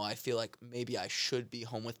feeling, I feel like maybe I should be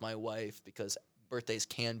home with my wife because birthdays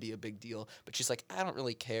can be a big deal. But she's like, I don't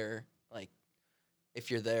really care, like,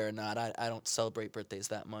 if you're there or not. I don't celebrate birthdays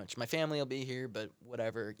that much. My family will be here, but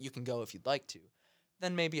whatever. You can go if you'd like to.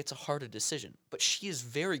 Then maybe it's a harder decision. But she is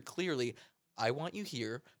very clearly, I want you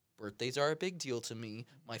here. Birthdays are a big deal to me.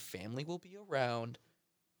 My family will be around.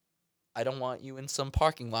 I don't want you in some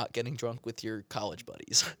parking lot getting drunk with your college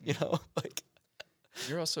buddies. Like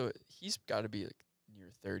He's got to be like near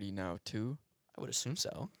 30 now too. I would assume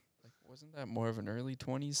so. Like wasn't that more of an early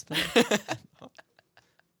 20s thing?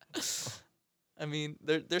 I mean,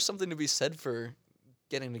 there's something to be said for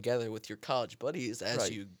getting together with your college buddies as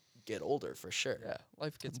Right. you get older, for sure. Yeah,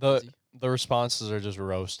 life gets The busy. the responses are just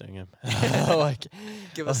roasting him. Like,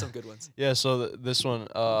 Give us some good ones. yeah. So this one,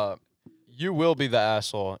 you will be the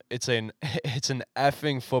asshole. It's an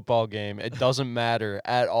effing football game. It doesn't matter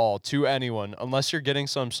at all to anyone unless you're getting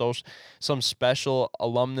some special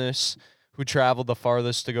alumnus who traveled the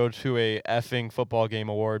farthest to go to a effing football game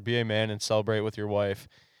award. Be a man and celebrate with your wife.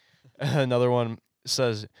 Another one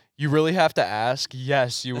says, you really have to ask?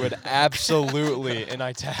 Yes, you would absolutely, in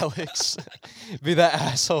italics, be the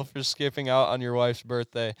asshole for skipping out on your wife's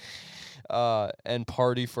birthday and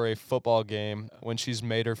party for a football game when she's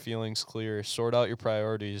made her feelings clear. Sort out your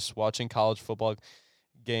priorities. Watching college football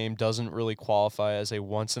game doesn't really qualify as a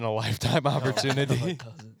once-in-a-lifetime opportunity. No, it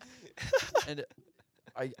doesn't. And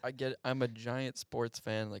I get it. I'm a giant sports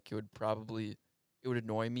fan. Like it would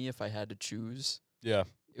annoy me if I had to choose. Yeah.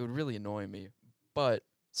 It would really annoy me. But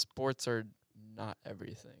sports are not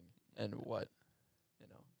everything. And the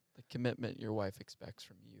commitment your wife expects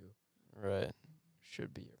from you Right.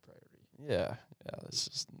 should be your priority. Yeah. Yeah.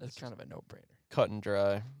 That's kind of a no-brainer. cut and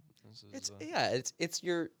dry.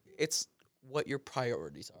 It's what your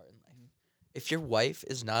priorities are in life. If your wife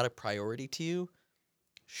is not a priority to you,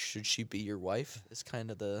 should she be your wife? Is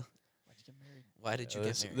kind of the Why'd you get married? why did you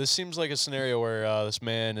get married? This seems like a scenario where this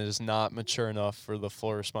man is not mature enough for the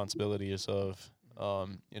full responsibilities of,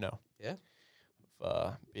 Yeah.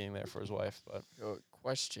 being there for his wife. But So,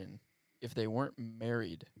 question: if they weren't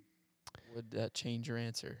married, would that change your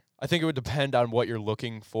answer? I think it would depend on what you're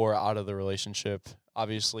looking for out of the relationship.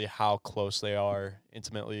 Obviously, how close they are,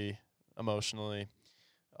 intimately, emotionally.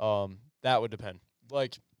 That would depend.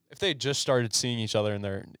 Like if they just started seeing each other and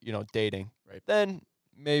they're dating, Right. then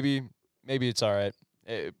maybe it's all right.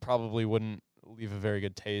 It probably wouldn't leave a very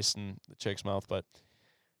good taste in the chick's mouth, but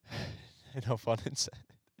no fun inside.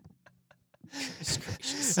 Goodness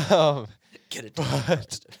gracious. Get it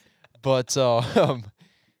but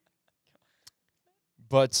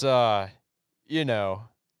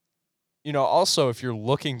also if you're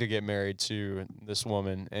looking to get married to this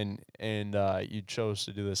woman and you chose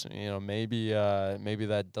to do this, maybe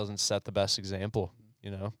that doesn't set the best example,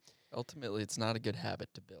 Ultimately, it's not a good habit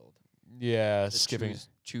to build. Yeah, To skipping.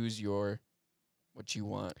 choose what you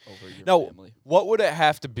want over your No, family. what would it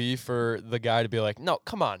have to be for the guy to be like, no,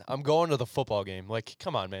 come on, I'm going to the football game. Like,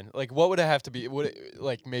 come on, man. Like, what would it have to be? Would it,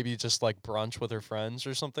 like, maybe just, like, brunch with her friends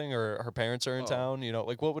or something? Or her parents are in Oh. town?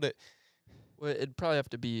 Like, what would it... Well, it'd probably have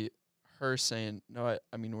to be her saying, "No,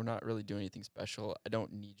 I mean, we're not really doing anything special. I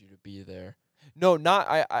don't need you to be there." No, not...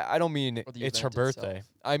 I don't mean Or the it's her event birthday. itself.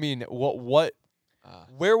 I mean, what...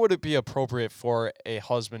 Where would it be appropriate for a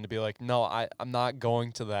husband to be like, no, I'm not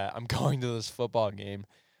going to that. I'm going to this football game.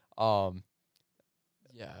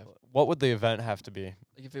 Yeah, What would the event have to be?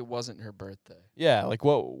 like if it wasn't her birthday. Yeah, like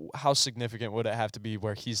how significant would it have to be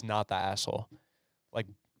where he's not the asshole? Like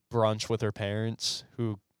brunch with her parents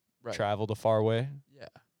who Right. traveled a far way, Yeah,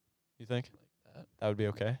 you think? like that. That would be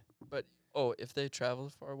okay? But if they travel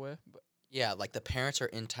far away, but Yeah, like the parents are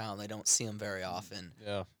in town. They don't see them very often.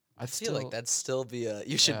 Yeah. I feel like that'd still be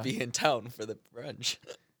you should Yeah. be in town for the brunch.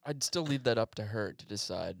 I'd still leave that up to her to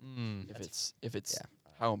decide Mm. if it's yeah,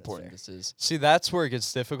 how that's important fair. this is. See, that's where it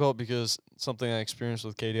gets difficult because something I experience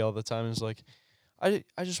with Katie all the time is like, I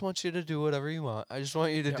just want you to do whatever you want. I just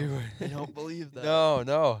want you to Yeah, do I it. don't believe that.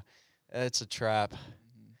 No. It's a trap.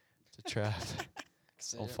 Mhm. It's a trap.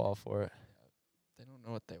 'Cause Don't fall for it. They don't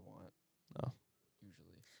know what they want. No.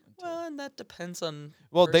 Usually. Until Well, and that depends on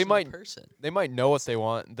Well, they person to might person. know what they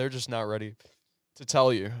want. They're just not ready to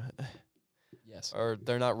tell you. Yes. or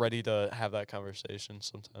they're not ready to have that conversation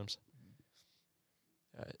sometimes.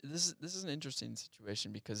 This is an interesting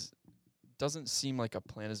situation because it doesn't seem like a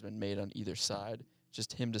plan has been made on either side.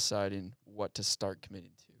 Just him deciding what to start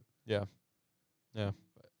committing to. Yeah. Yeah.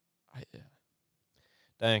 But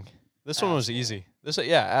Dang. This one was Asshole. easy.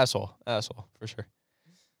 Asshole for sure.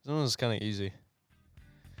 This one was kind of easy.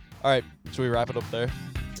 All right, should we wrap it up there?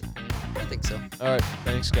 I think so. All right,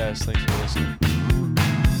 thanks guys. Thanks for listening.